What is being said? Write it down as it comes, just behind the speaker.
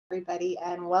everybody,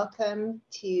 and welcome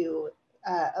to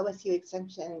OSU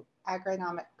Extension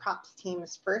Agronomic Crops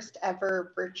Team's first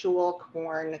ever virtual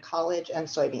corn college and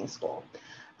soybean school.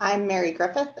 I'm Mary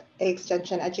Griffith,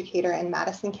 Extension educator in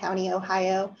Madison County,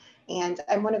 Ohio, and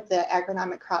I'm one of the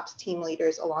agronomic crops team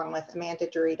leaders along with Amanda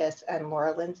Doritas and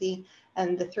Laura Lindsay,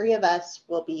 and the three of us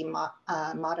will be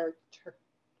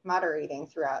moderating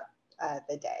throughout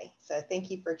the day. So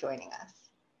thank you for joining us.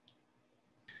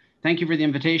 Thank you for the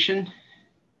invitation.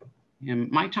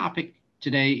 And my topic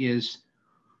today is,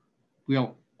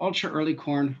 will ultra early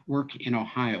corn work in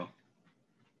Ohio?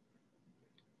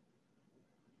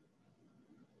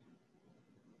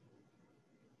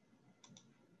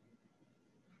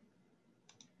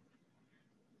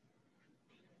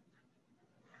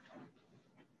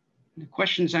 The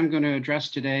questions I'm going to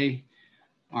address today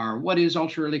are, what is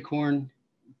ultra early corn?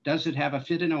 Does it have a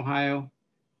fit in Ohio?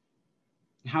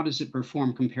 How does it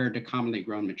perform compared to commonly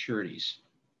grown maturities?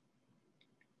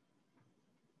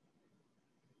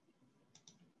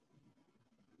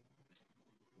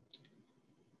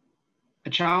 A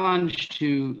challenge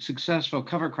to successful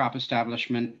cover crop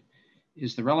establishment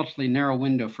is the relatively narrow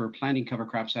window for planting cover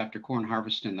crops after corn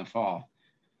harvest in the fall.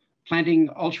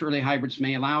 Planting ultra early hybrids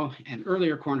may allow an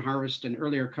earlier corn harvest and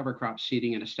earlier cover crop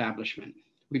seeding and establishment.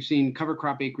 We've seen cover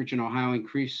crop acreage in Ohio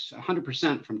increase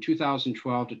 100% from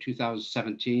 2012 to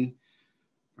 2017,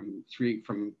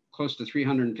 from close to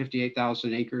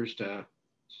 358,000 acres to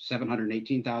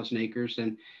 718,000 acres,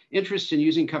 and interest in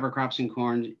using cover crops in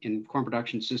corn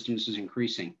production systems is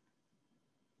increasing.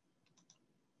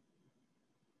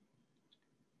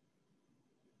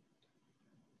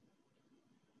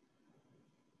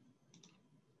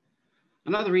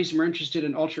 Another reason we're interested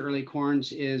in ultra early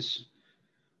corns is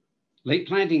late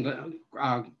planting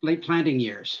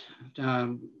years.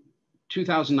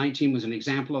 2019 was an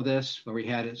example of this, where we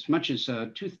had as much as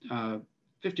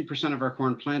 50% of our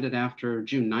corn planted after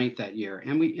June 9th that year.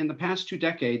 And in the past 2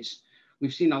 decades,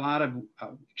 we've seen a lot of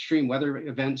extreme weather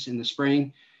events in the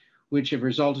spring, which have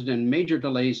resulted in major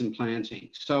delays in planting.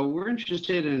 So we're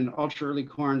interested in ultra early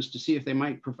corns to see if they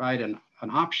might provide an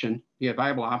option, be a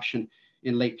viable option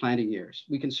in late planting years.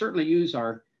 We can certainly use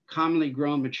our commonly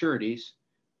grown maturities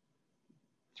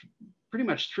pretty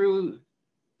much through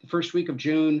the first week of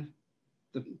June,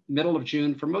 the middle of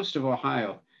June for most of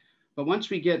Ohio. But once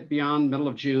we get beyond middle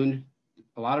of June,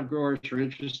 a lot of growers are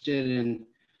interested in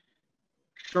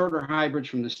shorter hybrids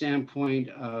from the standpoint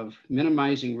of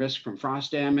minimizing risk from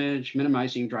frost damage,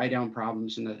 minimizing dry down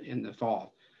problems in the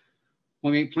fall.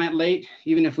 When we plant late,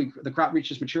 even if the crop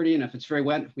reaches maturity and if it's very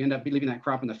wet, we end up leaving that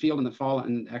crop in the field in the fall,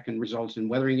 and that can result in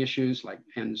weathering issues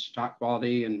and stalk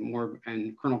quality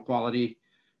and kernel quality,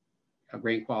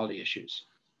 grain quality issues.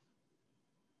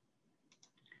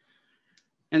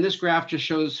 And this graph just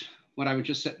shows what I would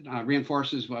just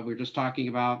reinforces what we were just talking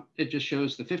about. It just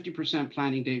shows the 50%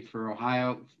 planting date for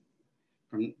Ohio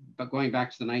but going back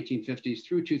to the 1950s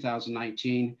through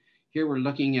 2019. Here we're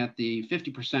looking at the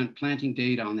 50% planting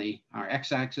date on our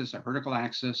x-axis, our vertical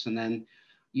axis, and then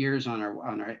years on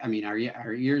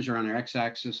our years are on our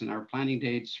x-axis, and our planting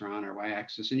dates are on our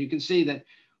y-axis. And you can see that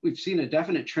we've seen a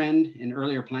definite trend in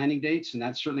earlier planting dates, and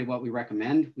that's certainly what we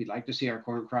recommend. We'd like to see our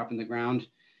corn crop in the ground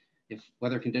if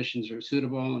weather conditions are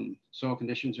suitable and soil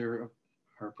conditions are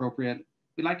appropriate.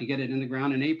 We'd like to get it in the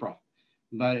ground in April,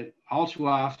 but all too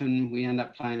often we end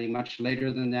up planting much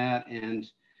later than that.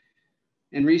 And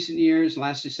in recent years,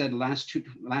 last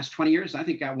 20 years, I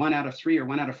think 1 out of 3 or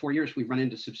 1 out of 4 years, we've run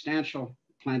into substantial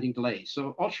planting delays.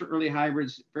 So ultra early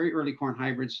hybrids, very early corn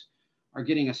hybrids, are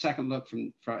getting a second look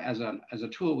as a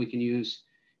tool we can use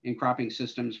in cropping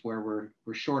systems where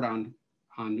we're short on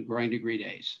growing degree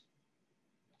days.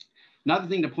 Another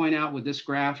thing to point out with this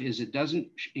graph is it doesn't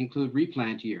include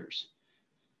replant years.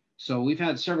 So we've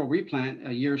had several replant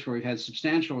years where we've had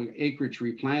substantial acreage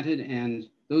replanted, and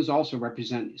those also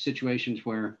represent situations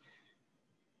where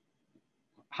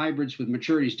hybrids with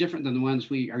maturities different than the ones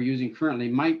we are using currently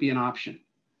might be an option.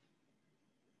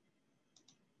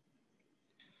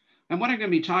 And what I'm going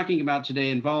to be talking about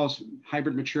today involves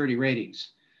hybrid maturity ratings.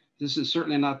 This is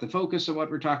certainly not the focus of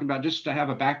what we're talking about. Just to have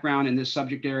a background in this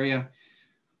subject area,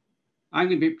 I'm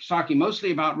going to be talking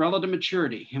mostly about relative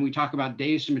maturity, and we talk about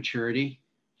days to maturity,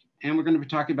 and we're going to be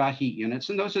talking about heat units,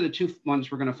 and those are the 2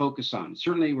 ones we're going to focus on.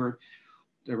 Certainly we're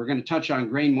going to touch on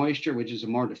grain moisture, which is a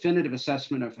more definitive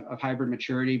assessment of hybrid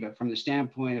maturity, but from the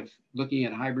standpoint of looking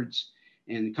at hybrids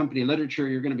in company literature,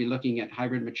 you're going to be looking at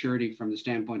hybrid maturity from the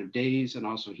standpoint of days and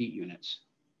also heat units.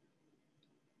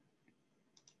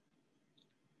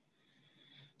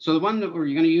 So the one that we're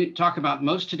going to talk about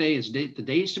most today is the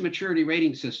days to maturity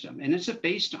rating system. And it's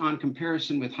based on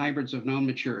comparison with hybrids of known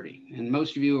maturity. And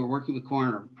most of you who are working with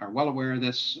corn are well aware of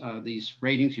this. These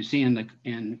ratings you see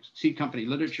in seed company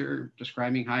literature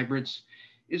describing hybrids.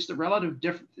 It's the relative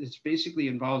difference. It basically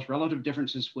involves relative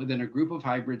differences within a group of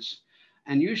hybrids,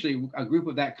 and usually a group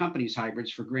of that company's hybrids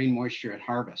for grain moisture at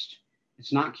harvest.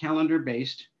 It's not calendar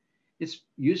based. It's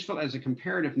useful as a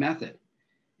comparative method.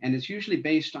 And it's usually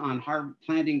based on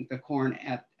planting the corn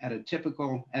at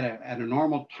a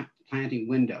normal planting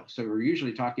window. So we're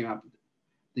usually talking about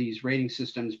these rating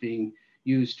systems being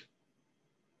used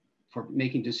for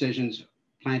making decisions,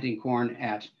 planting corn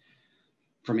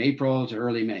from April to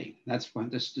early May. That's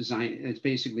what this design, it's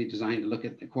basically designed to look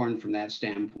at the corn from that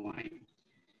standpoint.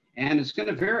 And it's going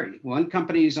to vary. One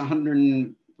company's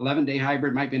 111-day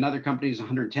hybrid, might be another company's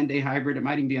 110-day hybrid. It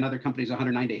might even be another company's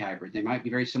 109-day hybrid. They might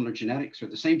be very similar genetics or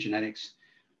the same genetics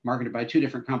marketed by two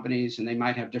different companies, and they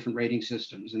might have different rating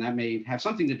systems. And that may have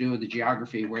something to do with the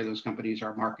geography where those companies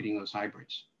are marketing those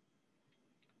hybrids.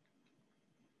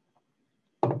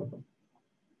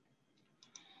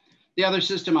 The other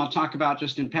system I'll talk about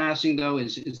just in passing, though,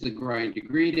 is the growing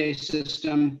degree day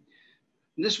system.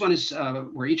 And this one is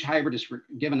where each hybrid is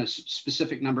given a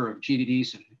specific number of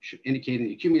GDDs, indicating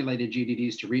the accumulated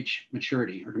GDDs to reach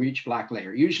maturity or to reach black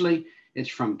layer. Usually it's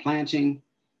from planting,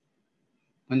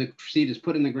 when the seed is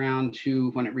put in the ground,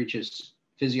 to when it reaches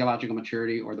physiological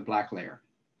maturity or the black layer.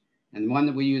 And the one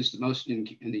that we use the most in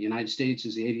the United States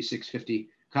is the 8650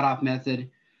 cutoff method.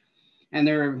 And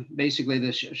they're basically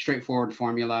this straightforward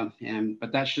formula,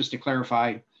 but that's just to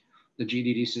clarify the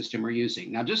GDD system we're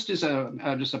using. Now, just as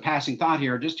a passing thought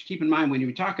here, just to keep in mind when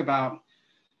we talk about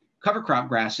cover crop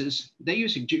grasses, they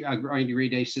use a growing degree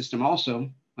day system also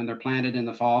when they're planted in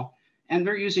the fall. And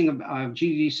they're using a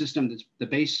GDD system that's the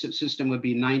base system would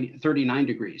be 39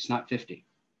 degrees, not 50.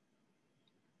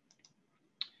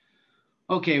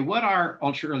 Okay, what are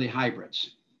ultra early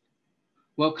hybrids?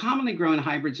 Well, commonly grown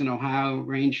hybrids in Ohio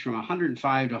range from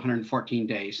 105 to 114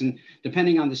 days. And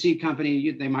depending on the seed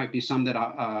company, they might be some that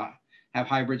have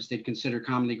hybrids they'd consider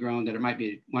commonly grown, that it might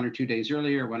be 1 or 2 days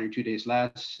earlier, 1 or 2 days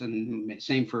less. And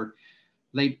same for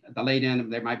the late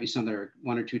end, there might be some that are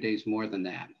 1 or 2 days more than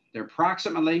that. They're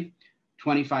approximately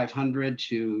 2,500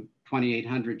 to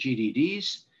 2,800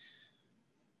 GDDs.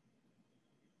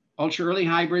 Ultra early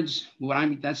hybrids,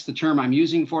 that's the term I'm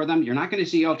using for them. You're not going to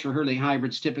see ultra early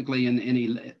hybrids typically in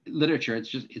any literature.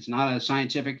 It's not a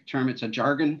scientific term, it's a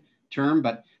jargon term,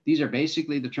 but these are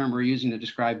basically the term we're using to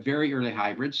describe very early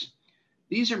hybrids.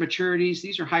 These are maturities,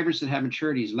 these are hybrids that have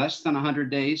maturities less than 100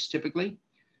 days typically,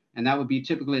 and that would be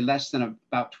typically less than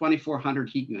about 2,400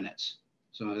 heat units.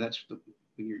 So that's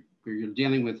when you're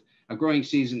dealing with a growing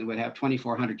season that would have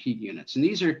 2,400 heat units. And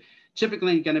these are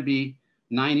typically going to be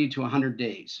 90 to 100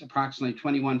 days, approximately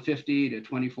 2,150 to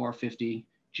 2,450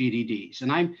 GDDs.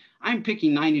 And I'm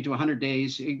picking 90 to 100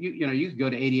 days. You could go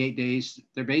to 88 days.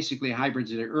 They're basically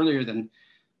hybrids that are earlier than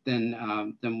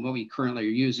what we currently are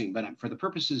using. But for the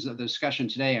purposes of the discussion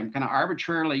today, I'm kind of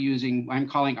arbitrarily I'm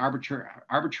calling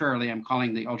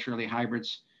the ultra early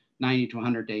hybrids 90 to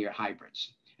 100 day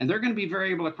hybrids. And they're going to be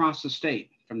variable across the state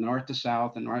from north to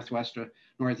south and northwest to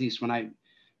northeast.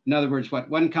 In other words, what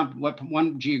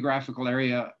one geographical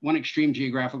area, one extreme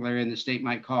geographical area in the state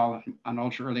might call an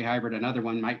ultra early hybrid, another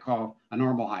one might call a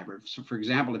normal hybrid. So for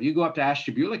example, if you go up to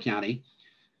Ashtabula County,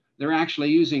 they're actually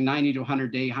using 90 to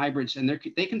 100 day hybrids, and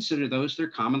they consider those their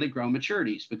commonly grown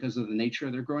maturities because of the nature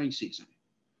of their growing season.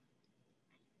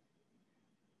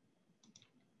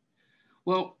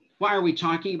 Well, why are we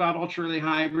talking about ultra early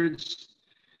hybrids?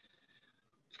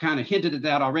 I've kind of hinted at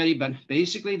that already, but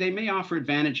basically they may offer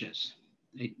advantages.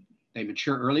 They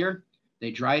mature earlier,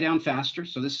 they dry down faster,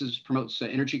 so this promotes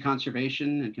energy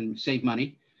conservation and can save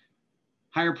money.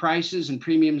 Higher prices and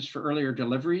premiums for earlier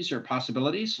deliveries are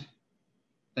possibilities.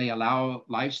 They allow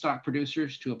livestock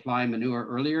producers to apply manure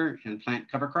earlier and plant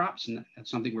cover crops, and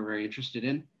that's something we're very interested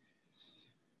in.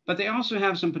 But they also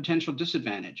have some potential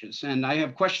disadvantages, and I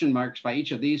have question marks by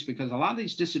each of these because a lot of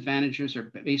these disadvantages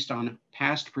are based on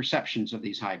past perceptions of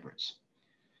these hybrids.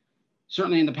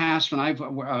 Certainly in the past, when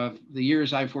the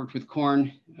years I've worked with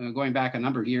corn, going back a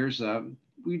number of years,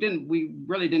 we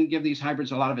really didn't give these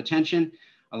hybrids a lot of attention.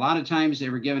 A lot of times they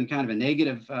were given kind of a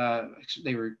negative,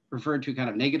 they were referred to kind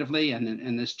of negatively.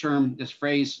 And this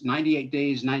phrase, 98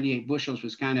 days, 98 bushels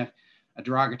was kind of a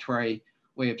derogatory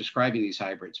way of describing these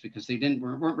hybrids because they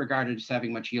weren't regarded as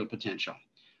having much yield potential.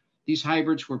 These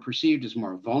hybrids were perceived as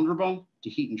more vulnerable to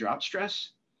heat and drought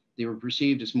stress. They were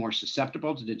perceived as more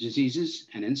susceptible to the diseases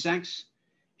and insects,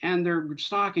 and their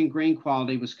stock and grain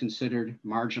quality was considered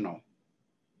marginal.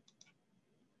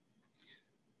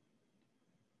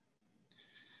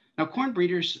 Now, corn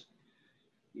breeders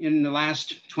in the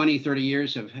last 20, 30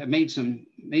 years have made some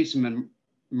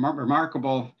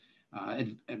remarkable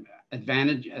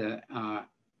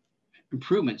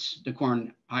improvements to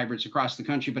corn hybrids across the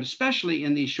country, but especially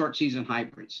in these short season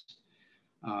hybrids.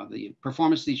 The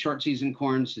performance of these short season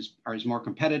corns is more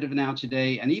competitive now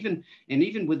today, and even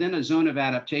within a zone of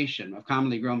adaptation of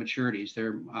commonly grown maturities,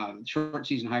 their short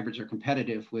season hybrids are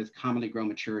competitive with commonly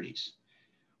grown maturities.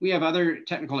 We have other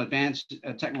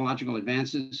technological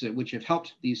advances which have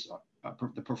helped these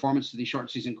the performance of these short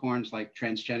season corns, like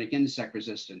transgenic insect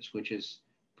resistance, which has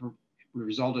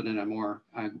resulted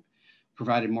in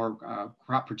provided more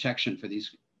crop protection for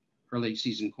these early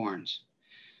season corns.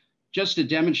 Just to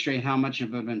demonstrate how much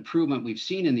of an improvement we've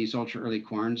seen in these ultra early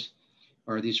corns,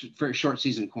 or these very short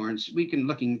season corns, we can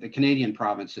look in the Canadian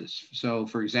provinces. So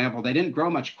for example, they didn't grow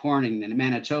much corn in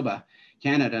Manitoba,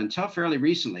 Canada, until fairly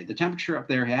recently. The temperature up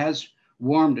there has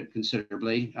warmed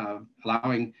considerably,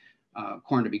 allowing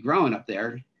corn to be grown up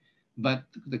there. But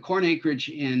the corn acreage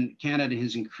in Canada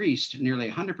has increased nearly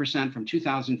 100% from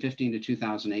 2015 to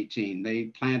 2018. They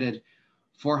planted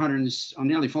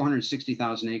nearly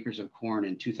 460,000 acres of corn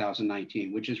in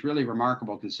 2019, which is really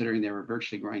remarkable considering they were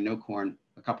virtually growing no corn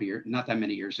not that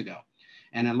many years ago.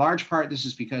 And in large part, this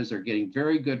is because they're getting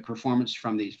very good performance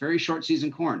from these very short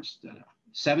season corns,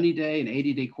 70-day and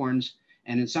 80-day corns.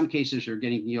 And in some cases, they're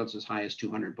getting yields as high as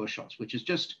 200 bushels, which is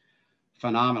just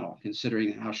phenomenal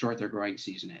considering how short their growing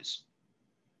season is.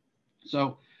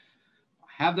 So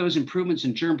have those improvements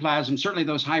in germplasm, certainly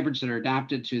those hybrids that are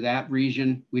adapted to that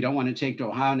region. We don't want to take to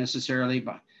Ohio necessarily,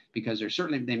 but because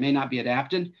they may not be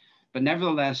adapted, but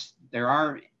nevertheless, there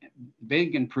are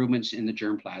big improvements in the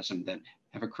germplasm that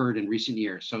have occurred in recent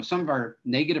years. So some of our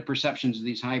negative perceptions of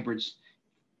these hybrids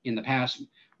in the past,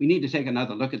 we need to take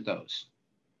another look at those.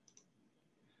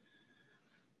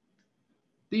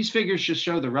 These figures just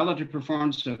show the relative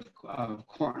performance of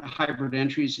corn hybrid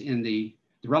entries in the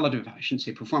relative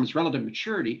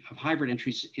maturity of hybrid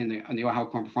entries on the Ohio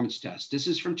Corn Performance Test. This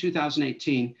is from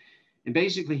 2018. And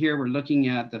basically here we're looking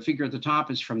at the figure at the top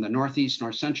is from the Northeast,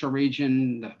 North Central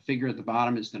region. The figure at the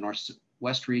bottom is the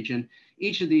Northwest region.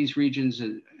 Each of these regions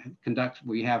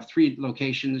we have three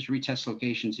retest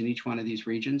locations in each one of these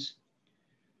regions.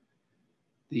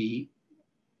 The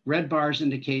red bars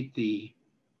indicate the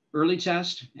early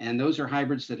test, and those are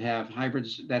hybrids that have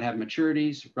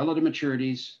maturities, relative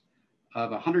maturities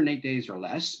of 108 days or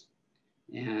less,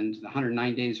 and the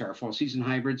 109 days are full season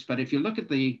hybrids. But if you look at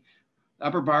the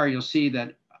upper bar, you'll see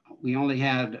that we only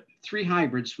had 3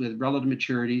 hybrids with relative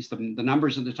maturities. The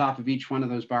numbers at the top of each one of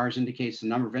those bars indicates the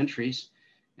number of entries.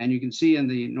 And you can see in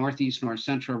the Northeast, North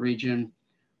Central region,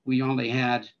 we only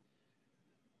had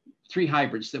 3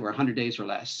 hybrids that were 100 days or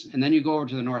less. And then you go over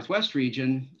to the Northwest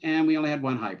region, and we only had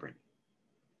 1 hybrid.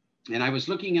 And I was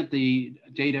looking at the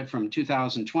data from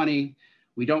 2020.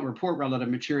 We don't report relative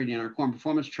maturity in our corn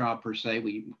performance trial per se.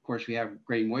 Of course, we have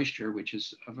grain moisture, which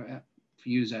is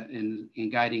used in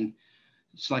guiding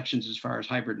selections as far as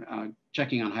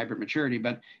checking on hybrid maturity.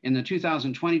 But in the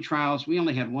 2020 trials, we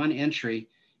only had 1 entry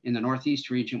in the Northeast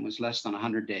region was less than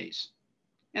 100 days.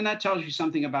 And that tells you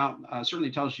something about,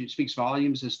 speaks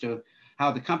volumes as to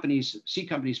how the seed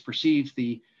companies perceive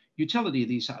the utility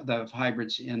of the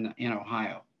hybrids in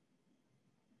Ohio.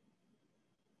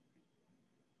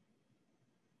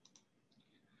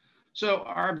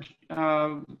 So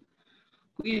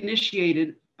we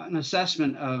initiated an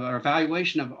assessment of our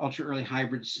evaluation of ultra early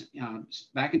hybrids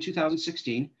back in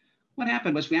 2016. What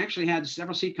happened was we actually had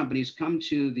several seed companies come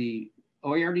to the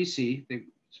OARDC. They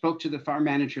spoke to the farm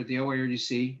manager at the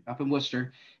OARDC up in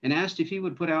Worcester and asked if he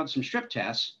would put out some strip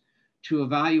tests to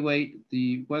evaluate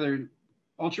whether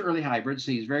ultra early hybrids,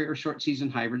 these very short season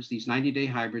hybrids, these 90-day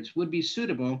hybrids, would be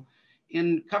suitable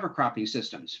in cover cropping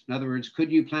systems. In other words,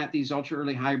 could you plant these ultra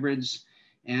early hybrids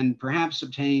and perhaps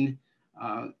obtain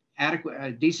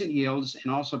adequate, decent yields,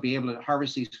 and also be able to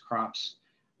harvest these crops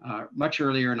much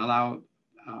earlier and allow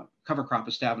cover crop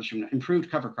establishment, improved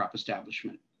cover crop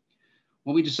establishment?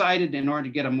 Well, we decided in order to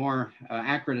get a more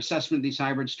accurate assessment of these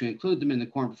hybrids to include them in the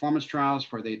corn performance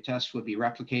trials where the tests would be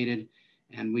replicated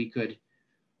and we could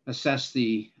assess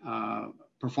the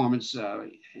performance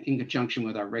in conjunction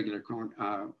with our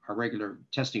regular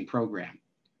testing program.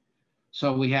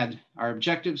 So our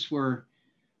objectives were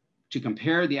to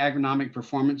compare the agronomic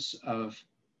performance of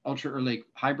ultra early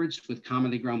hybrids with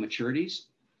commonly grown maturities,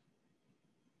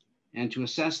 and to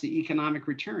assess the economic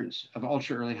returns of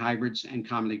ultra early hybrids and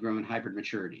commonly grown hybrid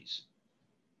maturities.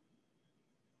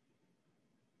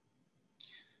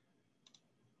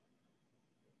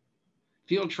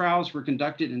 Field trials were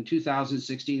conducted in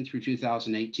 2016 through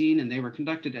 2018, and they were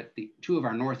conducted at 2 of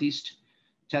our Northeast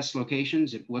test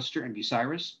locations at Worcester and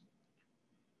Bucyrus.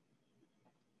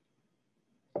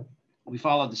 We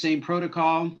followed the same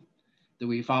protocol that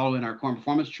we follow in our corn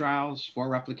performance trials, 4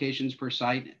 replications per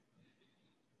site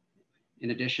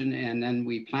in addition. And then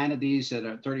we planted these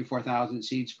at 34,000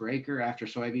 seeds per acre after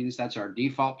soybeans. That's our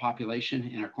default population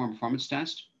in our corn performance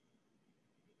test.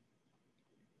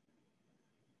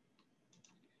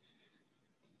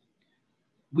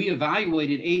 We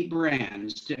evaluated 8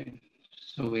 brands.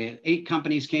 So we had 8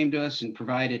 companies came to us and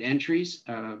provided entries,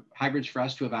 hybrids for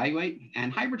us to evaluate.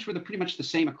 And hybrids were pretty much the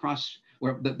same across,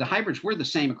 or the hybrids were the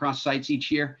same across sites each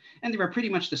year. And they were pretty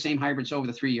much the same hybrids over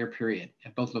the 3-year period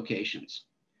at both locations.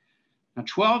 Now,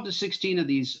 12 to 16 of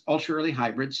these ultra early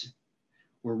hybrids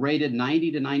were rated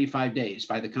 90 to 95 days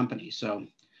by the company. So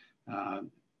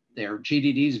their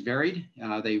GDDs varied.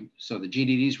 So the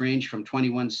GDDs range from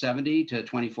 2170 to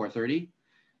 2430.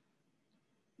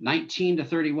 19 to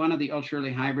 31 of the ultra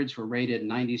early hybrids were rated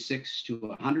 96 to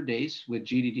 100 days with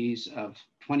GDDs of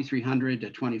 2300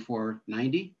 to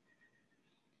 2490.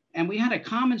 And we had a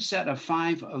common set of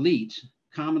 5 elite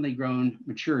commonly grown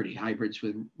maturity hybrids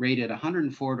with rated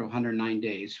 104 to 109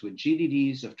 days with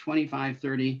GDDs of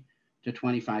 2530 to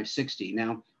 2560.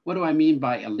 Now, what do I mean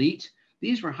by elite?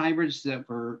 These were hybrids that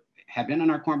had been in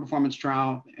our corn performance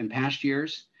trial in past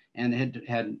years and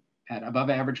had above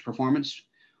average performance.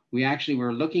 We actually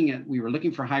were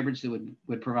looking for hybrids that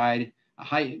would provide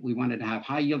we wanted to have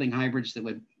high yielding hybrids that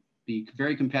would be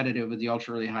very competitive with the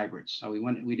ultra early hybrids. So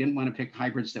we didn't want to pick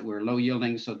hybrids that were low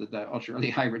yielding so that the ultra early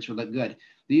hybrids would look good.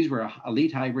 These were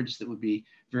elite hybrids that would be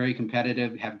very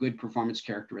competitive, have good performance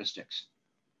characteristics.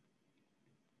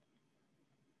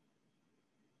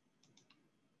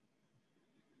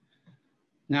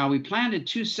 Now we planted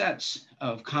 2 sets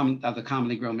of the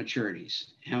commonly grown maturities.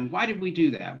 And why did we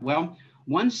do that? Well,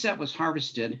 one set was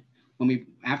harvested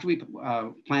after we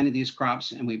planted these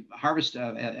crops and we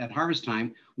at harvest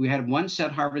time. We had one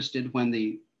set harvested when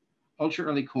the ultra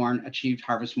early corn achieved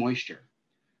harvest moisture.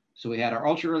 So we had our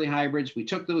ultra early hybrids. We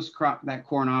took that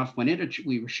corn off when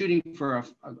we were shooting for a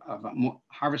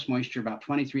harvest moisture about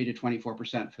 23 to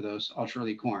 24% for those ultra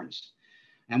early corns.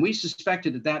 And we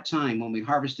suspected at that time when we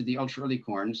harvested the ultra early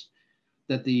corns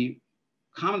that the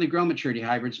commonly grown maturity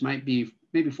hybrids might be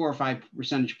maybe 4 or 5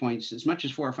 percentage points, as much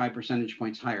as 4 or 5 percentage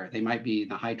points higher. They might be in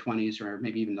the high 20s or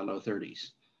maybe even the low 30s.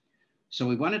 So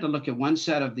we wanted to look at one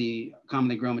set of the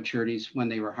commonly grown maturities when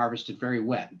they were harvested very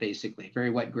wet, basically, very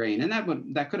wet grain.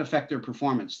 And that could affect their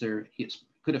performance,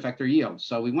 could affect their yield.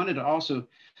 So we wanted to also,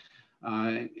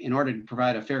 in order to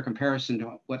provide a fair comparison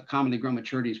to what commonly grown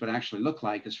maturities would actually look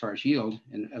like as far as yield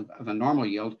and of a normal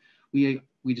yield,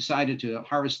 we decided to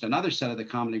harvest another set of the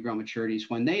commonly grown maturities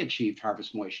when they achieved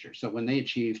harvest moisture. So when they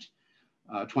achieved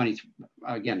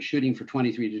shooting for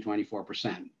 23 to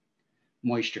 24%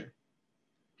 moisture.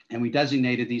 And we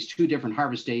designated these 2 different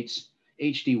harvest dates,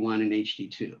 HD1 and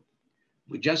HD2.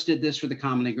 We just did this for the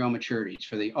commonly grown maturities.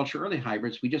 For the ultra early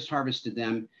hybrids, we just harvested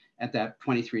them at that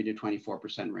 23 to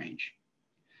 24% range.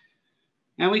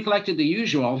 And we collected the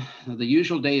usual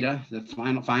data, the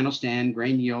final stand,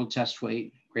 grain yield, test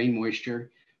weight, grain moisture,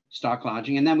 stalk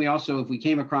lodging. And then we also, if we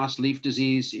came across leaf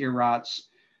disease, ear rots,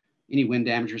 any wind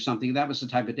damage or something, that was the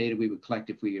type of data we would collect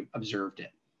if we observed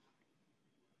it.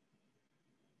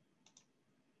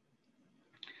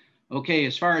 Okay,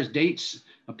 as far as dates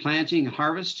of planting and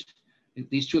harvest,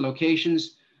 these 2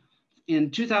 locations, in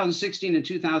 2016 and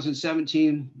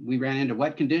 2017, we ran into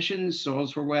wet conditions.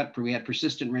 Soils were wet, we had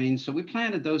persistent rains. So we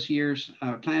planted those years,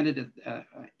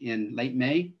 in late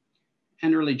May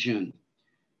and early June.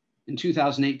 In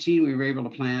 2018, we were able to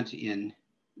plant in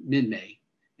mid-May.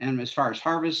 And as far as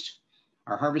harvest,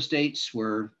 our harvest dates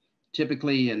were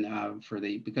typically,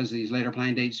 because of these later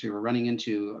plant dates, we were running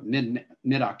into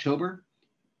mid-October.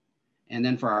 And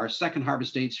then for our second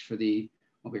harvest dates for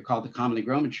what we call the commonly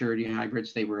grown maturity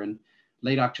hybrids, they were in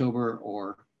late October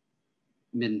or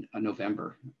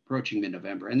mid-November, approaching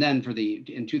mid-November. And then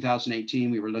in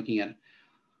 2018, we were looking at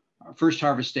our first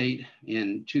harvest date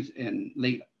in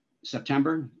late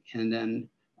September, and then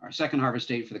our second harvest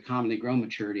date for the commonly grown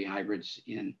maturity hybrids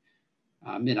in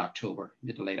mid-October,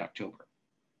 mid to late October.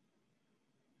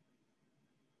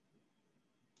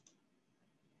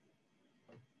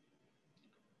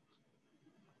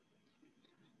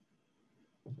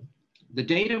 The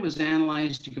data was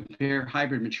analyzed to compare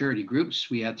hybrid maturity groups.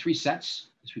 We had 3 sets,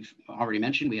 as we've already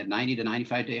mentioned. We had 90 to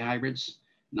 95 day hybrids,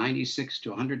 96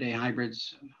 to 100 day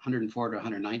hybrids, 104 to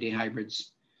 109 day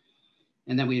hybrids.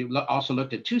 And then we also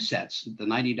looked at 2 sets, the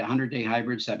 90 to 100 day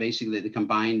hybrids, that basically the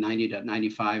combined 90 to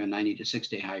 95 and 96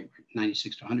 to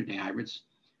 100 day hybrids.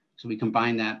 So we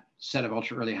combined that set of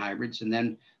ultra early hybrids, and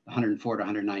then the 104 to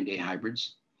 109 day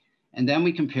hybrids. And then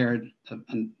we compared,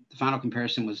 and the final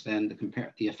comparison was then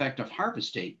the effect of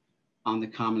harvest date on the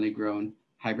commonly grown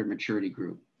hybrid maturity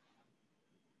group.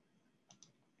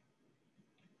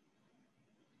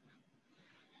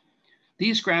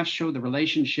 These graphs show the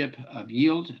relationship of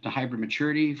yield to hybrid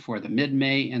maturity for the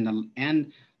mid-May and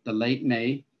the late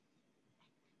May,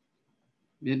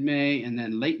 mid-May and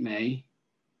then late May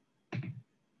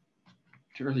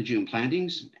to early June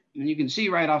plantings. And you can see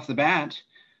right off the bat,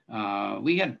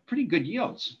 we had pretty good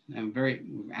yields. I'm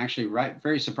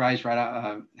very surprised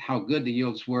how good the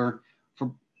yields were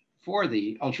for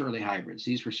the ultra early hybrids.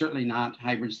 These were certainly not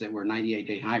hybrids that were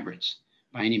 98-day hybrids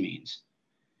by any means.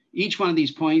 Each one of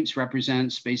these points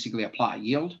represents basically a plot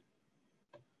yield.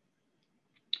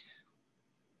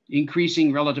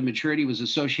 Increasing relative maturity was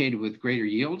associated with greater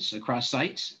yields across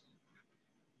sites,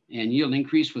 and yield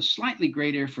increase was slightly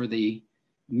greater for the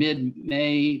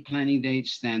mid-May planting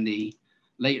dates than the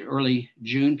late early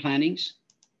June plantings.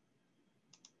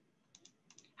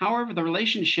 However, the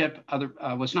relationship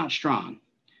was not strong.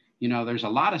 You know, there's a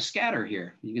lot of scatter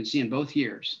here. You can see in both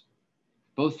years,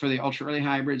 both for the ultra early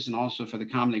hybrids and also for the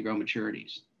commonly grown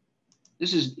maturities.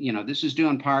 This is due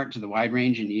in part to the wide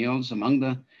range in yields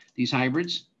among these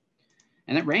hybrids.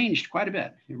 And it ranged quite a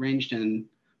bit. It ranged in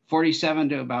 47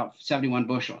 to about 71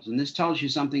 bushels. And this tells you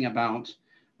something about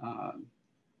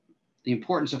the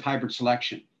importance of hybrid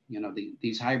selection. You know,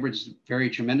 these hybrids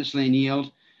vary tremendously in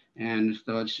yield. And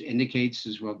though it indicates,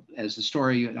 as well as the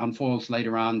story unfolds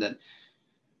later on, that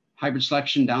hybrid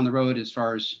selection down the road, as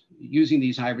far as using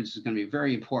these hybrids, is going to be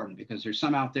very important, because there's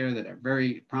some out there that are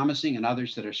very promising and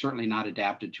others that are certainly not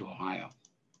adapted to Ohio.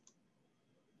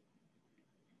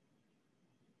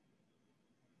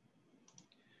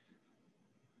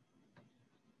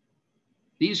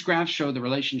 These graphs show the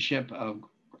relationship of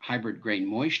hybrid grain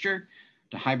moisture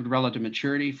to hybrid relative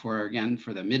maturity for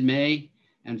the mid-May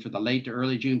and for the late to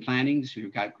early June plantings.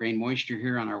 We've got grain moisture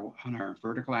here on our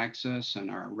vertical axis, and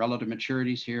our relative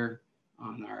maturities here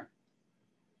on our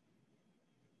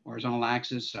horizontal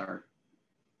axis, our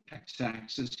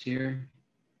x-axis here.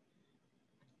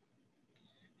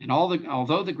 And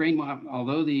although the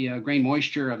grain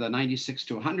moisture of the 96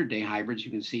 to 100-day hybrids,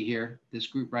 you can see here, this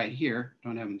group right here,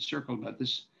 don't have them circled, but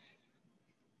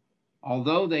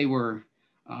although they were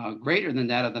greater than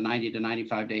that of the 90 to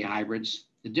 95-day hybrids,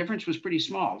 the difference was pretty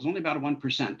small. It was only about a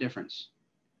 1% difference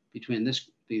between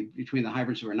the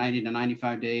hybrids that were 90 to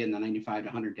 95-day and the 95 to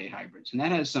 100-day hybrids. And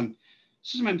that has some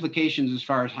implications as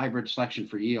far as hybrid selection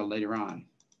for yield later on.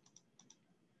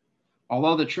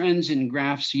 Although the trends in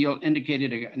graphs yield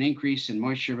indicated an increase in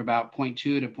moisture of about 0.2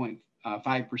 to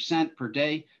 0.5% per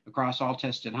day across all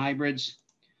tested hybrids,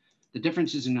 the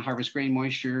differences in harvest grain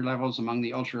moisture levels among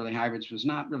the ultra early hybrids was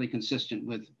not really consistent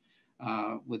with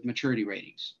maturity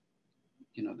ratings.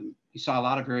 You know, we saw a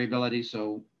lot of variability.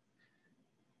 So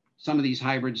some of these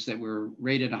hybrids that were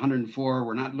rated 104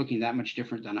 were not looking that much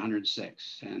different than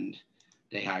 106 and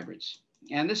day hybrids.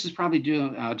 And this is probably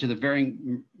due to the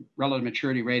varying relative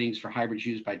maturity ratings for hybrids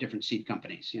used by different seed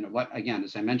companies. You know, again,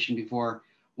 as I mentioned before,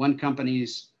 one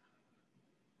company's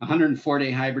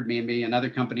 104-day hybrid may be another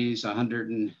company's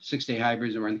 106-day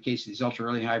hybrids, or in the case of these ultra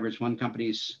early hybrids, one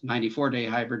company's 94-day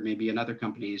hybrid may be another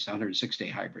company's 106-day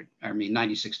hybrid,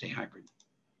 96-day hybrid.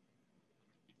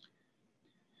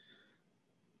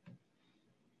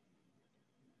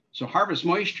 So harvest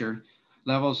moisture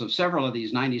levels of several of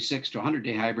these 96 to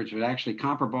 100-day hybrids were actually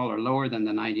comparable or lower than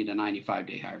the 90 to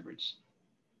 95-day hybrids.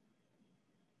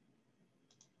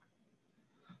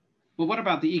 Well, what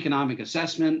about the economic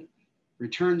assessment?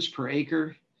 Returns per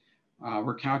acre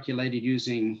were calculated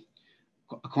using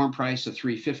a corn price of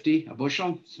 $3.50 a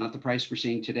bushel. It's not the price we're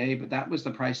seeing today, but that was the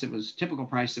price that was typical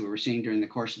price that we were seeing during the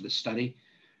course of the study.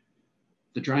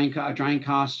 The drying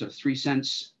cost of 3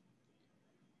 cents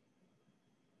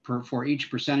for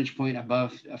each percentage point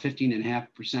above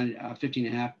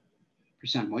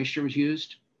 15.5% moisture was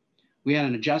used. We had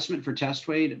an adjustment for test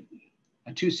weight,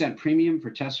 a 2-cent premium for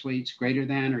test weights greater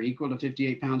than or equal to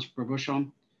 58 pounds per bushel,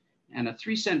 and a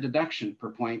 3-cent deduction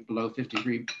per point below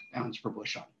 53 pounds per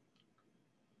bushel.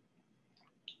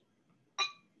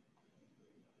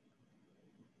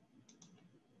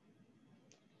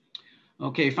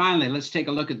 Okay, finally, let's take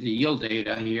a look at the yield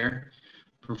data here,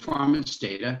 performance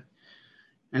data.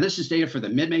 And this is data for the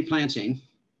mid-May planting.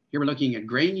 Here we're looking at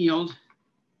grain yield,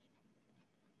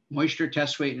 moisture,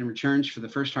 test weight, and returns for the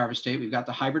first harvest date. We've got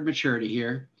the hybrid maturity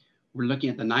here. We're looking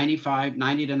at the 90 to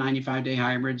 95-day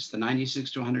hybrids, the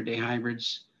 96 to 100-day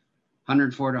hybrids,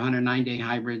 104 to 109-day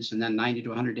hybrids, and then 90 to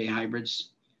 100-day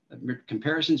hybrids.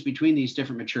 Comparisons between these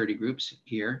different maturity groups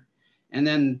here. And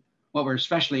then What we're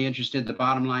especially interested, the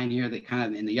bottom line here, the kind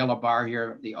of in the yellow bar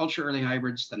here, the ultra early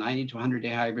hybrids, the 90 to 100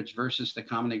 day hybrids versus the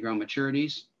commonly grown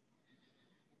maturities.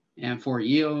 And for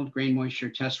yield, grain moisture,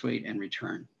 test weight, and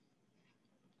return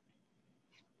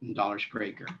in dollars per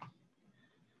acre.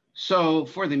 So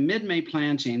for the mid-May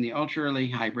planting, the ultra early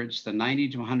hybrids, the 90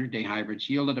 to 100 day hybrids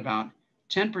yielded about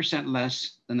 10%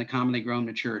 less than the commonly grown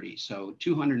maturity. So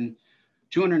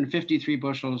 253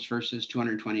 bushels versus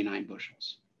 229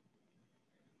 bushels.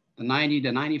 The 90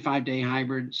 to 95 day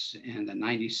hybrids and the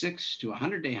 96 to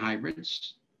 100 day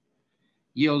hybrids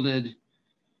yielded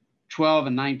 12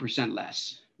 and 9%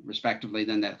 less, respectively,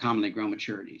 than the commonly grown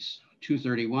maturities.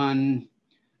 231,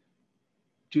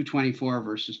 224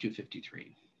 versus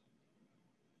 253.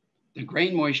 The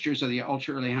grain moistures of the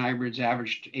ultra early hybrids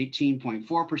averaged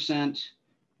 18.4%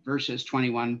 versus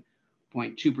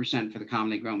 21.2% for the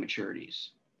commonly grown maturities.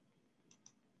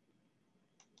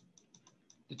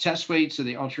 The test weights of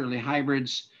the ultra early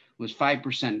hybrids was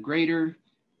 5% greater,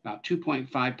 about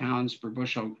 2.5 pounds per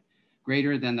bushel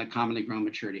greater than the commonly grown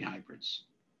maturity hybrids.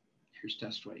 Here's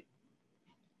test weight.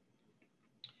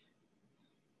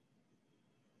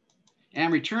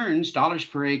 And returns, dollars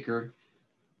per acre,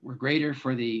 were greater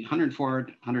for the 104,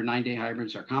 109 day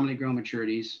hybrids, or commonly grown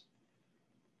maturities,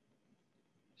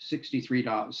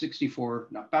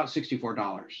 about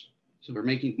 $64. So we're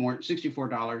making more,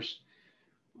 $64,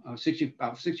 about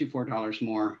 $64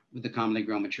 more with the commonly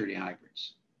grown maturity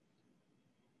hybrids.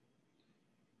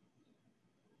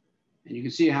 And you can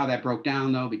see how that broke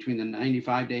down though between the 90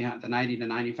 to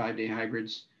 95 day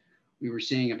hybrids. We were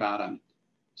seeing about a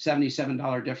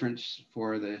 $77 difference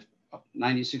for the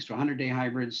 96 to 100 day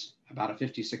hybrids, about a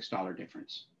 $56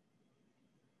 difference.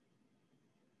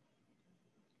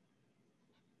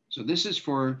 So this is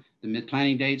for the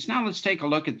mid-planting dates. Now let's take a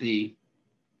look at the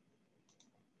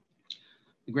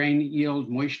grain yield,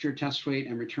 moisture, test weight,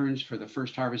 and returns for the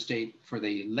first harvest date for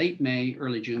the late May,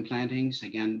 early June plantings.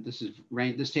 Again, this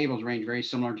table's range very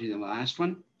similar to the last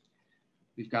one.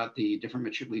 We've got the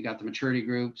maturity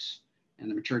groups and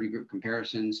the maturity group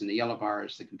comparisons, and the yellow bar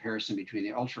is the comparison between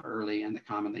the ultra early and the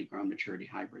commonly grown maturity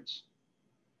hybrids.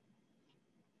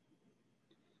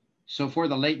 So for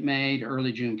the late May to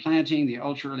early June planting, the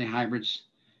ultra early hybrids,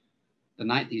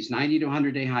 these 90 to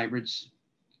 100 day hybrids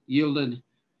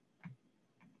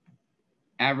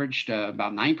averaged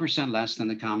about 9% less than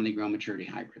the commonly grown maturity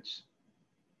hybrids,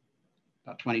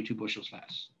 about 22 bushels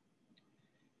less.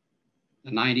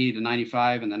 The 90 to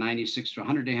 95 and the 96 to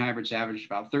 100 day hybrids averaged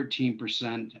about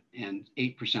 13% and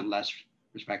 8% less,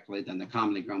 respectively, than the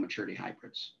commonly grown maturity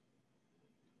hybrids.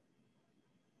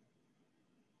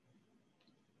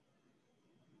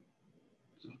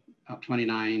 So about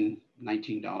 $29,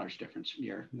 $19 difference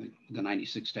here. The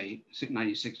 96 to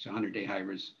 100 day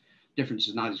hybrids difference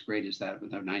is not as great as that with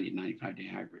the 90 to 95 day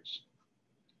hybrids.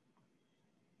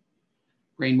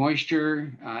 Grain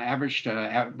moisture averaged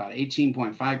about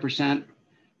 18.5%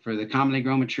 for the commonly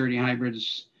grown maturity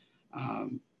hybrids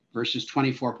versus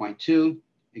 24.2.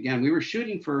 Again, we were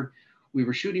shooting for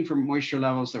moisture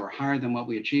levels that were higher than what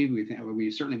we achieved.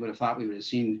 We certainly would have thought we would have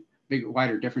seen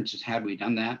wider differences had we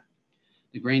done that.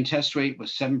 The grain test weight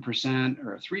was 7%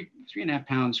 or 3.5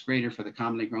 pounds greater for the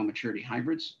commonly grown maturity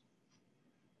hybrids.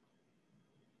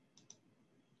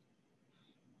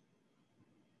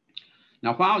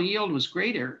 Now, while yields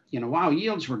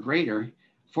were greater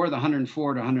for the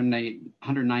 104 to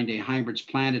 109 day hybrids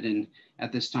planted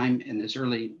at this time in this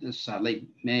late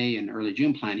May and early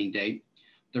June planting date,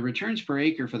 the returns per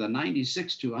acre for the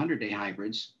 96 to 100 day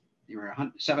hybrids, they were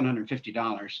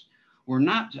 $750, were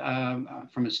not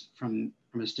from a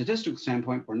statistical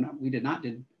standpoint. We did not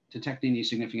detect any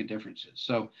significant differences.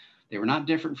 So they were not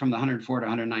different from the 104 to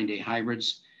 109 day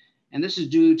hybrids, and this is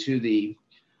due to the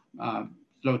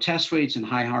low test weights and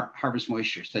high harvest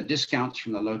moistures, the discounts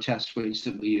from the low test weights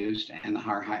that we used and the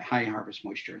high harvest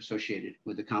moisture associated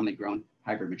with the commonly grown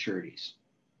hybrid maturities.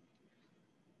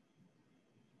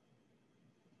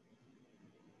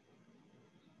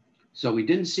 So we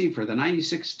didn't see for the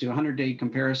 96 to 100 day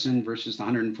comparison versus the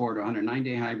 104 to 109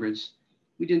 day hybrids,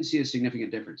 we didn't see a significant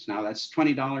difference. Now that's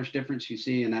 $20 difference you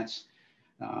see, and that's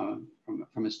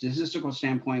from a statistical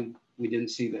standpoint, we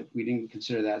didn't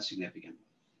consider that significant.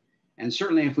 And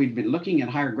certainly if we'd been looking at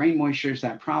higher grain moistures,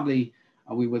 that probably,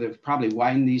 we would have probably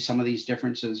widened some of these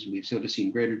differences. We've sort of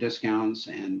seen greater discounts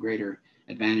and greater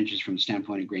advantages from the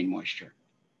standpoint of grain moisture.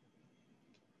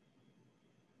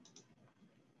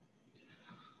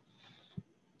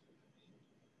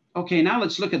 Okay, now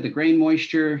let's look at the grain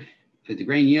moisture, the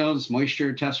grain yields,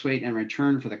 moisture, test weight, and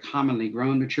return for the commonly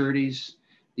grown maturities.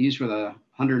 These were the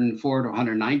 104 to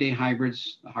 109 day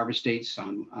hybrids, the harvest dates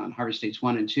on harvest dates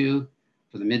 1 and 2.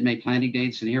 for the mid-May planting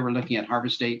dates. And here we're looking at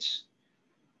harvest dates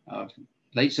of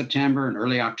late September and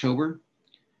early October.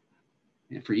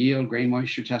 And for yield, grain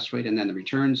moisture, test weight, and then the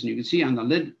returns. And you can see on the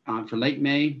lid for late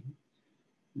May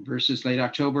versus late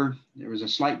October, there was a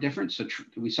slight difference. So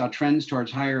we saw trends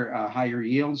towards higher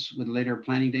yields with later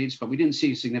planting dates, but we didn't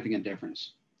see a significant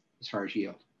difference as far as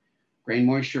yield. Grain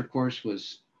moisture, of course,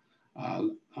 was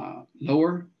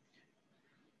lower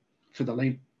for the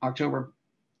late October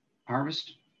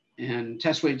harvest, and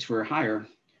test weights were higher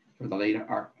for the late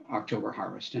October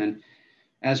harvest. And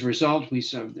as a result, we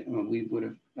saw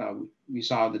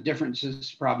the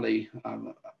differences probably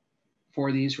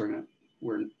for these were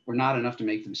not enough to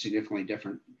make them significantly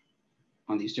different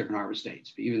on these different harvest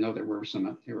dates. But even though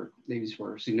these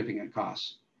were significant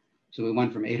costs. So we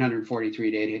went from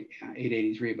 843 to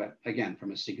 883, but again,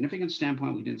 from a significant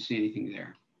standpoint, we didn't see anything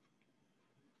there.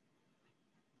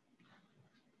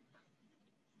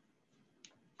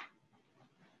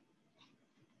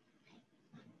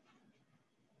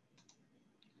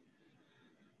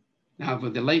 Now,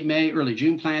 with the late May, early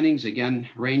June plantings, again,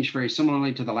 ranged very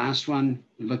similarly to the last one.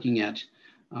 Looking at,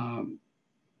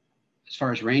 as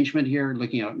far as arrangement here,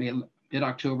 looking at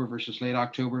mid-October versus late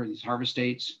October, these harvest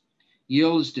dates.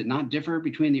 Yields did not differ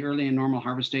between the early and normal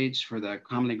harvest dates for the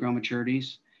commonly grown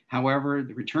maturities. However,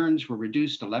 the returns were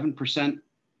reduced 11%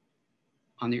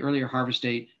 on the earlier harvest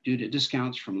date due to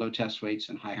discounts from low test weights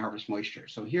and high harvest moisture.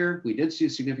 So here we did see a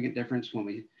significant difference when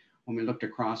we looked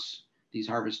across these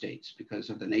harvest dates because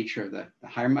of the nature of the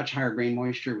much higher grain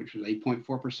moisture, which was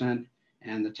 8.4%,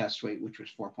 and the test weight, which was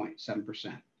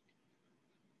 4.7%.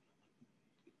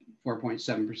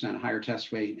 4.7% higher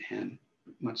test weight and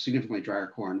much significantly drier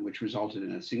corn, which resulted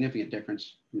in a significant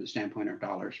difference from the standpoint of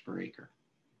dollars per acre.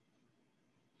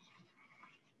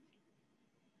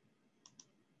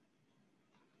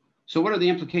 So what are the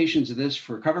implications of this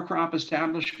for cover crop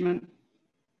establishment?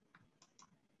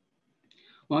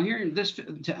 Well, here this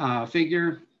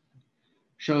figure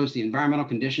shows the environmental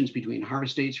conditions between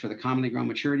harvest dates for the commonly grown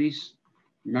maturities.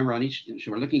 Remember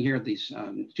so we're looking here at these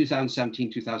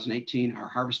 2017, 2018, our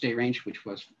harvest date range, which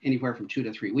was anywhere from 2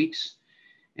 to 3 weeks.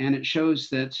 And it shows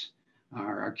that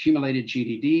our accumulated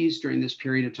GDDs during this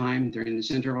period of time, during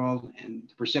this interval, and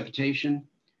the precipitation,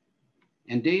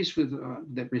 and days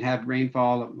that would have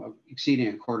rainfall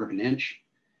exceeding 1/4 inch.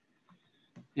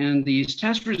 And these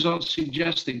test results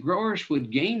suggest that growers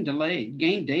would gain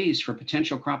days for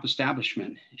potential crop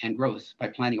establishment and growth by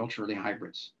planting ultra-early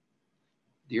hybrids.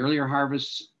 The earlier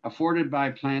harvests afforded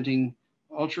by planting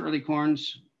ultra-early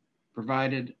corns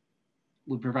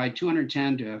would provide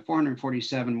 210 to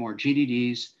 447 more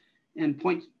GDDs and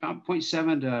about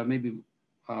 0.7 to maybe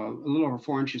a little over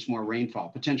 4 inches more rainfall,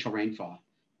 potential rainfall,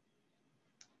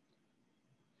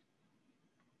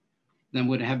 than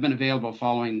would have been available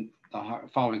following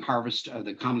harvest of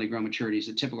the commonly grown maturities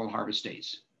at typical harvest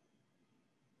dates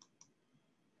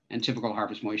and typical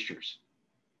harvest moistures.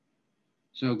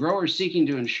 So growers seeking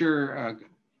to ensure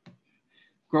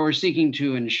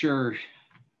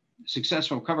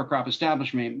successful cover crop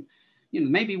establishment,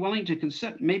 may be willing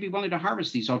to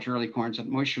harvest these ultra early corns at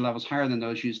moisture levels higher than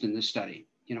those used in this study.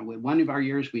 With one of our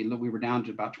years, we were down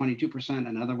to about 22%,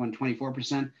 another one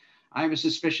 24%. I have a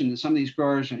suspicion that some of these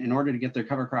growers, in order to get their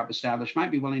cover crop established, might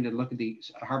be willing to look at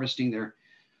harvesting their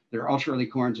ultra early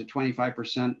corns at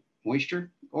 25%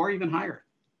 moisture or even higher.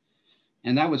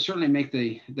 And that would certainly make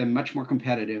them much more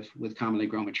competitive with commonly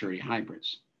grown maturity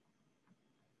hybrids.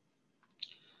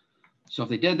 So if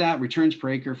they did that, returns per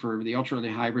acre for the ultra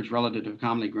early hybrids relative to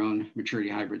commonly grown maturity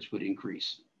hybrids would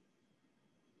increase.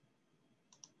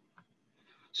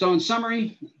 So in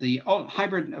summary, the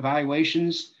hybrid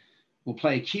evaluations will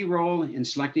play a key role in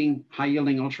selecting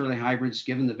high-yielding ultra-early hybrids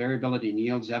given the variability in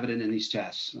yields evident in these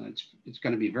tests. It's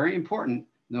going to be very important,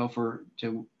 though, for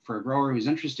a grower who's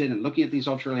interested in looking at these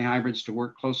ultra-early hybrids to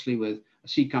work closely with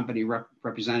seed company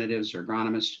representatives or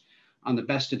agronomists on the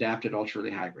best adapted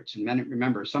ultra-early hybrids. And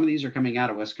remember, some of these are coming out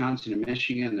of Wisconsin and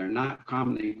Michigan. They're not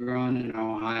commonly grown in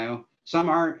Ohio. Some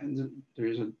are.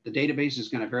 The database is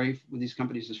going to vary with these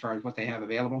companies as far as what they have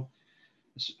available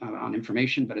on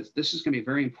information, but this is going to be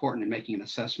very important in making an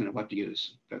assessment of what to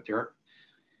use.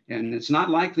 And it's not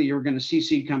likely you're going to see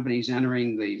seed companies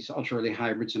entering these ultra early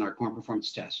hybrids in our corn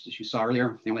performance test. As you saw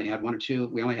earlier, they only had 1 or 2.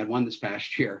 We only had 1 this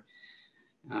past year.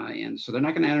 And so they're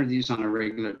not going to enter these on a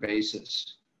regular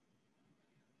basis.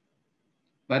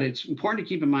 But it's important to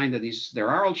keep in mind that there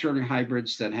are ultra early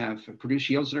hybrids that have produced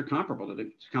yields that are comparable to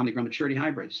the commonly grown maturity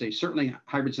hybrids. They certainly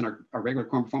hybrids in our regular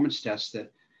corn performance tests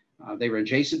that they were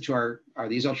adjacent to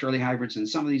these ultra early hybrids, and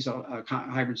some of these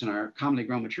hybrids in our commonly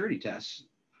grown maturity tests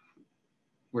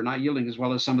were not yielding as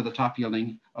well as some of the top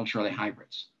yielding ultra early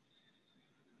hybrids.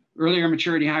 Earlier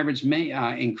maturity hybrids may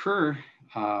incur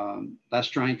less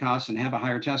drying costs and have a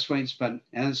higher test weights, but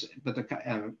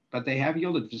they have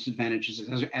yielded disadvantages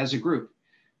as a group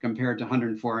compared to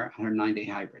 104, 109-day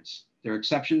hybrids. There are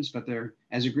exceptions, but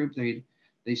as a group,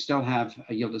 they still have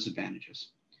yield disadvantages.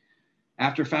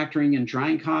 After factoring in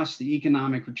drying costs, the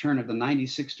economic return of the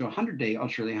 96 to 100-day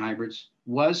ultra-early hybrids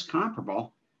was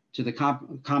comparable to the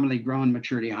commonly grown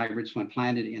maturity hybrids when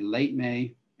planted in late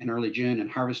May and early June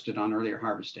and harvested on earlier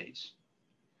harvest dates.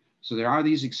 So there are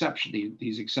these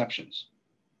exceptions.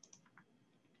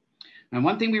 And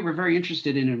one thing we were very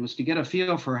interested in was to get a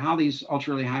feel for how these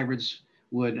ultra-early hybrids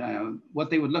would,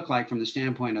 what they would look like from the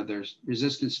standpoint of their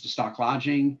resistance to stalk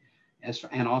lodging,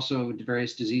 and also to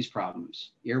various disease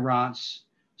problems, ear rots,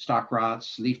 stalk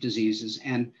rots, leaf diseases.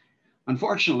 And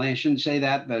unfortunately, I shouldn't say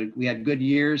that, but we had good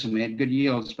years and we had good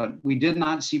yields, but we did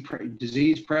not see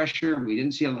disease pressure. We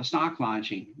didn't see a stalk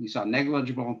lodging. We saw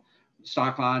negligible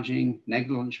stalk lodging,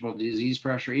 negligible disease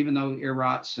pressure, even though ear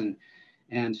rots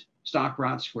and stalk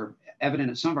rots were evident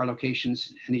at some of our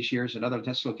locations in these years at other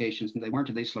test locations, and they weren't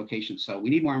at these locations. So we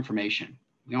need more information.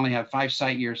 We only have 5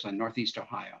 site years on Northeast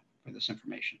Ohio for this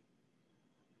information.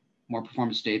 More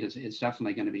performance data is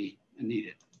definitely going to be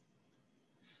needed.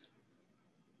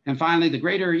 And finally, the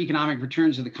greater economic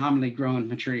returns of the commonly grown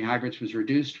maturity hybrids was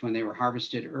reduced when they were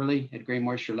harvested early at grain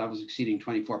moisture levels exceeding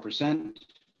 24%.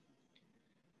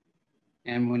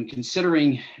 And when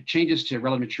considering changes to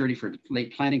relative maturity for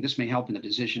late planting, this may help in the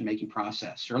decision-making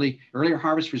process. Earlier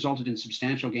harvest resulted in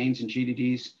substantial gains in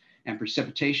GDDs and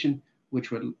precipitation,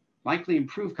 which would likely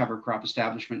improve cover crop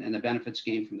establishment and the benefits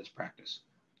gained from this practice.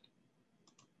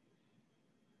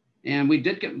 And we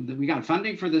got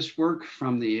funding for this work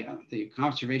from the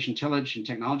Conservation Tillage and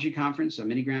Technology Conference, a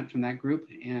mini grant from that group.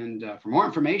 And for more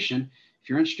information, if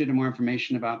you're interested in more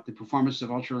information about the performance of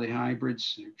ultra-early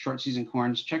hybrids, short season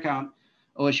corns, check out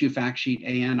OSU fact sheet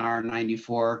ANR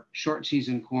 94, short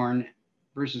season corn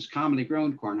versus commonly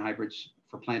grown corn hybrids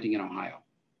for planting in Ohio.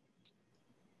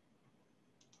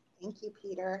 Thank you,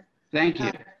 Peter. Thank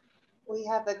you. We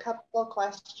have a couple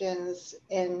questions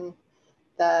in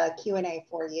the Q&A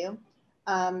for you.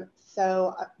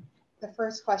 The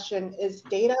first question is,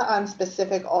 data on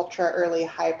specific ultra early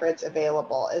hybrids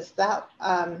available? Is that,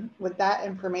 would that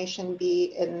information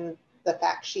be in the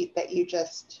fact sheet that you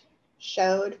just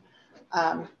showed?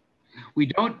 We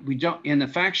don't, in the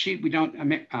fact sheet, we don't,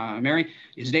 Mary,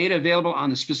 is data available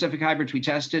on the specific hybrids we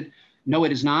tested? No,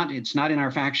 it is not. It's not in our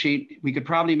fact sheet. We could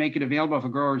probably make it available if a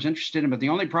grower is interested in, but the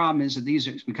only problem is that these,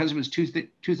 because it was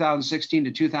 2016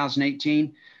 to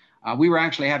 2018, we were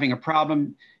actually having a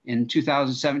problem in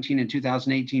 2017 and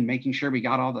 2018, making sure we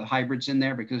got all the hybrids in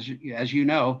there, because as you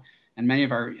know, and many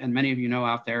of you know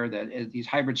out there, that these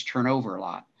hybrids turn over a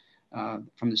lot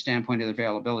from the standpoint of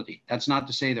availability. That's not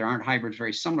to say there aren't hybrids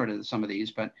very similar to some of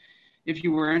these, but if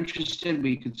you were interested,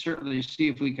 we could certainly see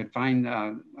if we could find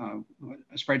a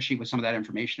spreadsheet with some of that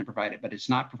information and provide it, but it's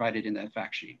not provided in the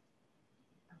fact sheet.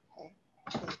 Okay.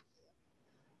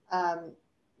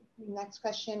 Next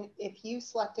question, if you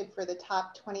selected for the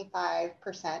top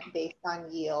 25% based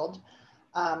on yield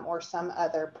or some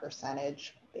other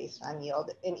percentage based on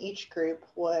yield in each group,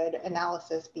 would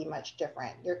analysis be much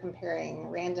different? You're comparing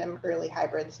random early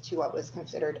hybrids to what was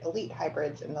considered elite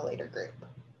hybrids in the later group.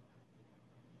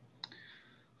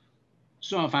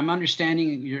 So if I'm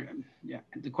understanding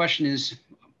the question is,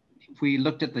 if we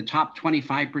looked at the top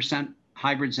 25%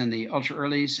 hybrids and the ultra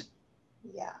earlies,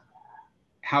 yeah,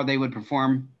 how they would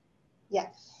perform?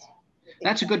 Yes.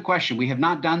 That's a good question. We have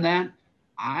not done that.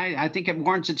 I think it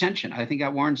warrants attention. I think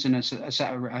that warrants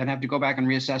I'd have to go back and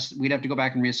reassess. We'd have to go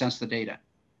back and reassess the data.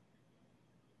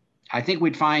 I think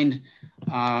we'd find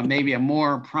maybe a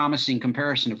more promising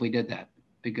comparison if we did that,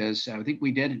 because I think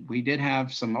we did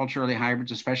have some ultra early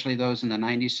hybrids, especially those in the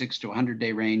 96 to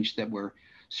 100-day range, that were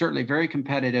certainly very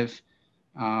competitive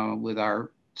with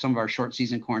some of our short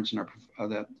season corns and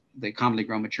the commonly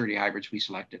grown maturity hybrids we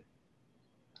selected.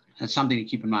 That's something to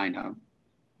keep in mind.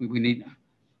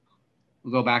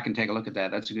 We'll go back and take a look at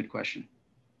that. That's a good question.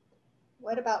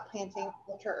 What about planting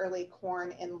ultra early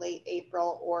corn in late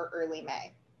April or early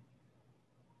May?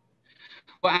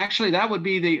 Well, actually, that would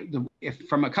be if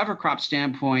from a cover crop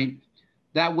standpoint,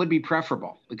 that would be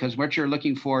preferable, because what you're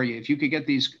looking for, if you could get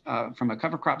these from a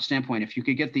cover crop standpoint, if you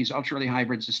could get these ultra early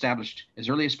hybrids established as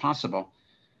early as possible,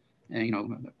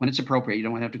 when it's appropriate, you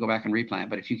don't want to have to go back and replant.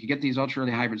 But if you could get these ultra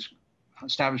early hybrids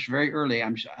established very early,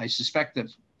 I suspect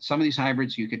that some of these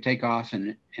hybrids you could take off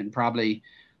in probably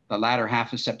the latter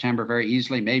half of September very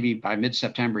easily. Maybe by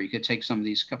mid-September, you could take some of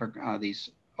these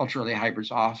ultra early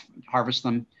hybrids off, harvest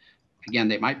them. Again,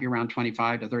 they might be around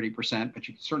 25 to 30%, but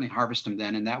you could certainly harvest them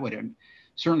then, and that would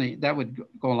certainly that would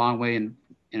go a long way in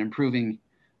improving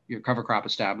your cover crop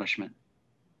establishment.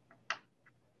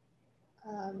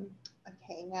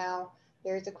 Okay, now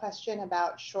there's a question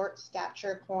about short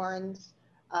stature corns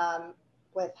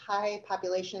with high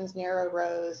populations, narrow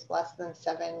rows, less than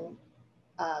 7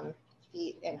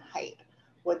 feet in height.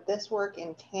 Would this work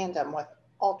in tandem with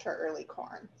ultra early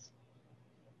corns?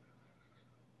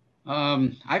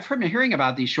 I've been hearing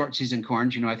about these short season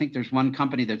corns. I think there's one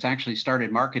company that's actually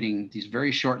started marketing these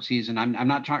very short season. I'm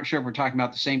not sure if we're talking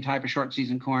about the same type of short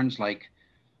season corns, like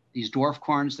these dwarf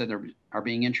corns that are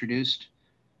being introduced.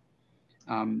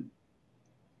 I'm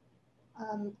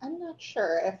not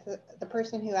sure if the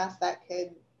person who asked that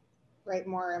could write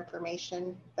more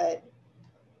information, but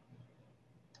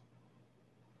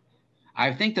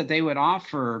I think that they would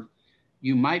offer,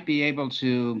 you might be able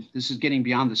to, this is getting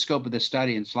beyond the scope of the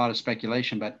study and it's a lot of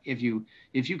speculation, but if you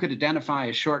could identify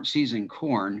a short season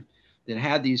corn that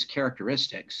had these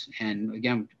characteristics, and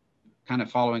again, kind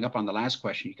of following up on the last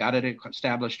question, you got it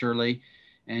established early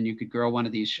and you could grow one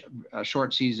of these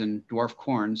short season dwarf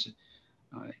corns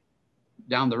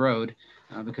down the road,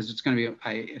 because it's going to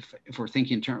be, if we're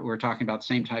thinking, we're talking about the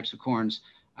same types of corns,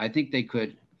 I think they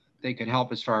could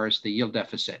help as far as the yield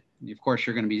deficit. And of course,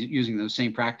 you're going to be using those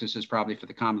same practices probably for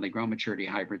the commonly grown maturity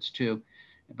hybrids too,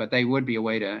 but they would be a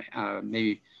way to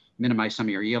maybe minimize some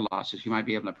of your yield losses. You might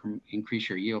be able to increase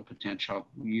your yield potential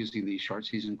using these short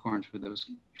season corns with those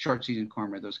short season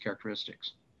corn with those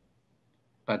characteristics.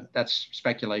 But that's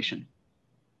speculation.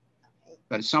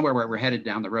 But it's somewhere where we're headed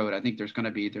down the road. I think there's going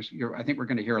to be, I think we're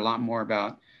going to hear a lot more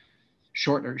about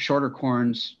shorter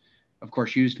corns, of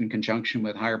course, used in conjunction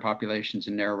with higher populations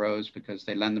and narrow rows, because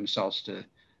they lend themselves to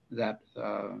that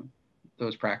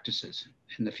those practices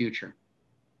in the future.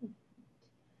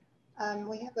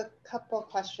 We have a couple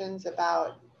questions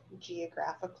about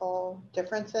geographical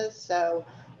differences. So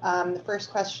the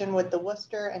first question, would the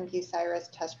Worcester and Bucyrus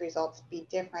test results be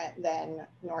different than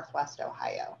Northwest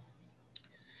Ohio?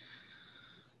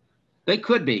 They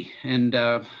could be, and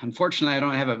unfortunately, I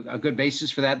don't have a good basis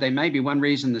for that. They may be one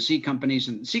reason the seed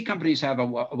companies have a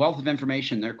wealth of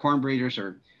information. Their corn breeders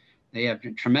they have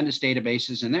tremendous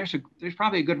databases, and there's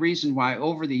probably a good reason why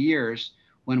over the years,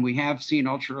 when we have seen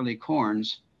ultra early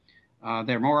corns,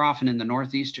 they're more often in the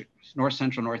north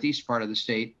central northeast part of the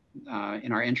state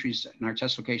in our entries and our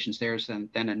test locations there than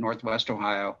in Northwest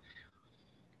Ohio.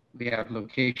 We have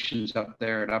locations up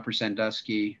there at Upper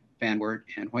Sandusky, Van Wert,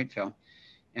 and Whiteville.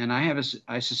 And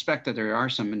I suspect that there are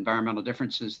some environmental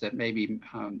differences that maybe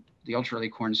the ultra early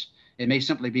corns, it may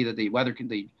simply be that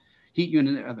the heat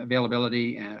unit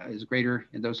availability is greater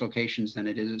in those locations than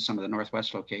it is in some of the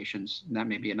Northwest locations. And that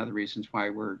may be another reason why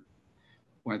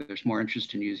there's more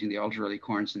interest in using the ultra early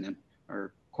corns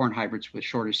or corn hybrids with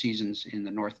shorter seasons in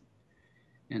the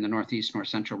northeast, north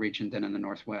central region than in the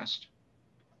Northwest.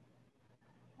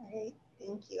 All right,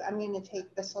 thank you. I'm going to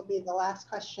this will be the last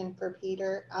question for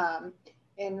Peter.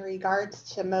 In regards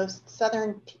to most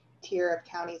southern tier of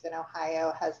counties in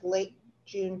Ohio, has late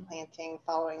June planting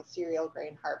following cereal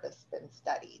grain harvest been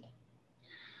studied?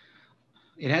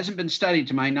 It hasn't been studied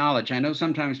to my knowledge. I know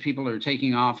sometimes people are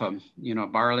taking off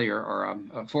barley or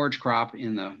a forage crop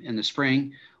in the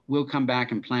spring. We'll come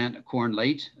back and plant a corn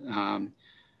late.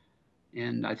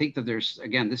 And I think that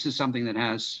this is something that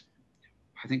I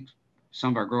think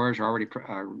some of our growers are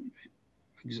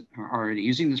already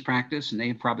using this practice, and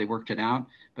they've probably worked it out.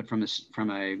 But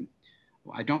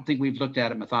I don't think we've looked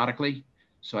at it methodically.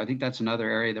 So I think that's another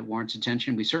area that warrants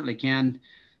attention. We certainly can,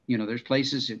 there's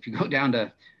places, if you go down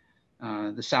to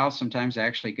the South, sometimes they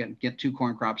actually get 2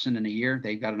 corn crops in a year.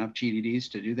 They've got enough GDDs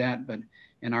to do that. But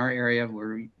in our area,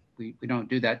 we don't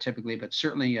do that typically. But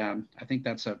certainly, I think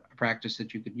that's a practice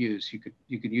that you could use.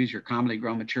 You could use your commonly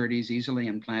grown maturities easily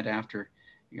and plant after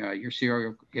your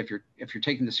cereal. If you're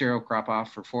taking the cereal crop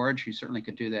off for forage, you certainly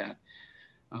could do that.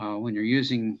 When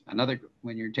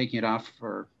you're taking it off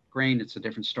for grain, it's a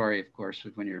different story, of course,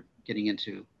 when you're getting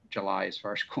into July as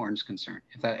far as corn is concerned.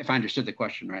 If I understood the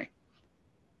question right.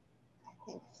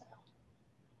 I think so.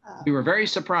 We were very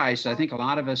surprised. I think a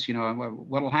lot of us,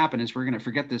 what will happen is we're going to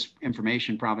forget this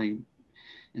information probably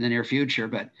in the near future,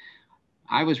 but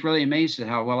I was really amazed at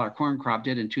how well our corn crop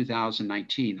did in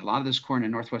 2019. A lot of this corn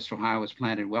in Northwest Ohio was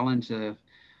planted well into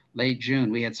late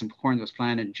June. We had some corn that was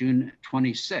planted June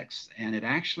 26th, and it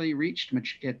actually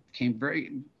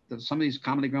some of these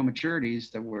commonly grown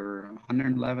maturities that were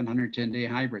 111, 110 day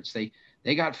hybrids,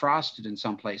 they got frosted in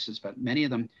some places, but many of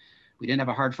them, we didn't have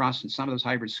a hard frost, and some of those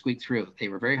hybrids squeaked through. They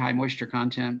were very high moisture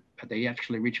content, but they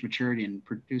actually reached maturity and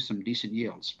produced some decent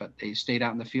yields, but they stayed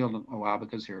out in the field a while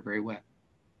because they were very wet.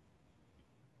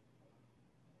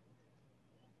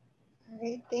 All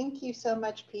right, thank you so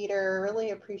much, Peter.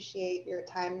 Really appreciate your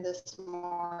time this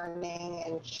morning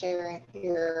and sharing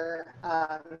your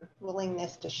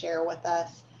willingness to share with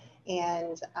us.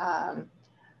 And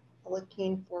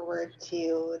looking forward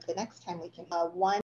to the next time we can. One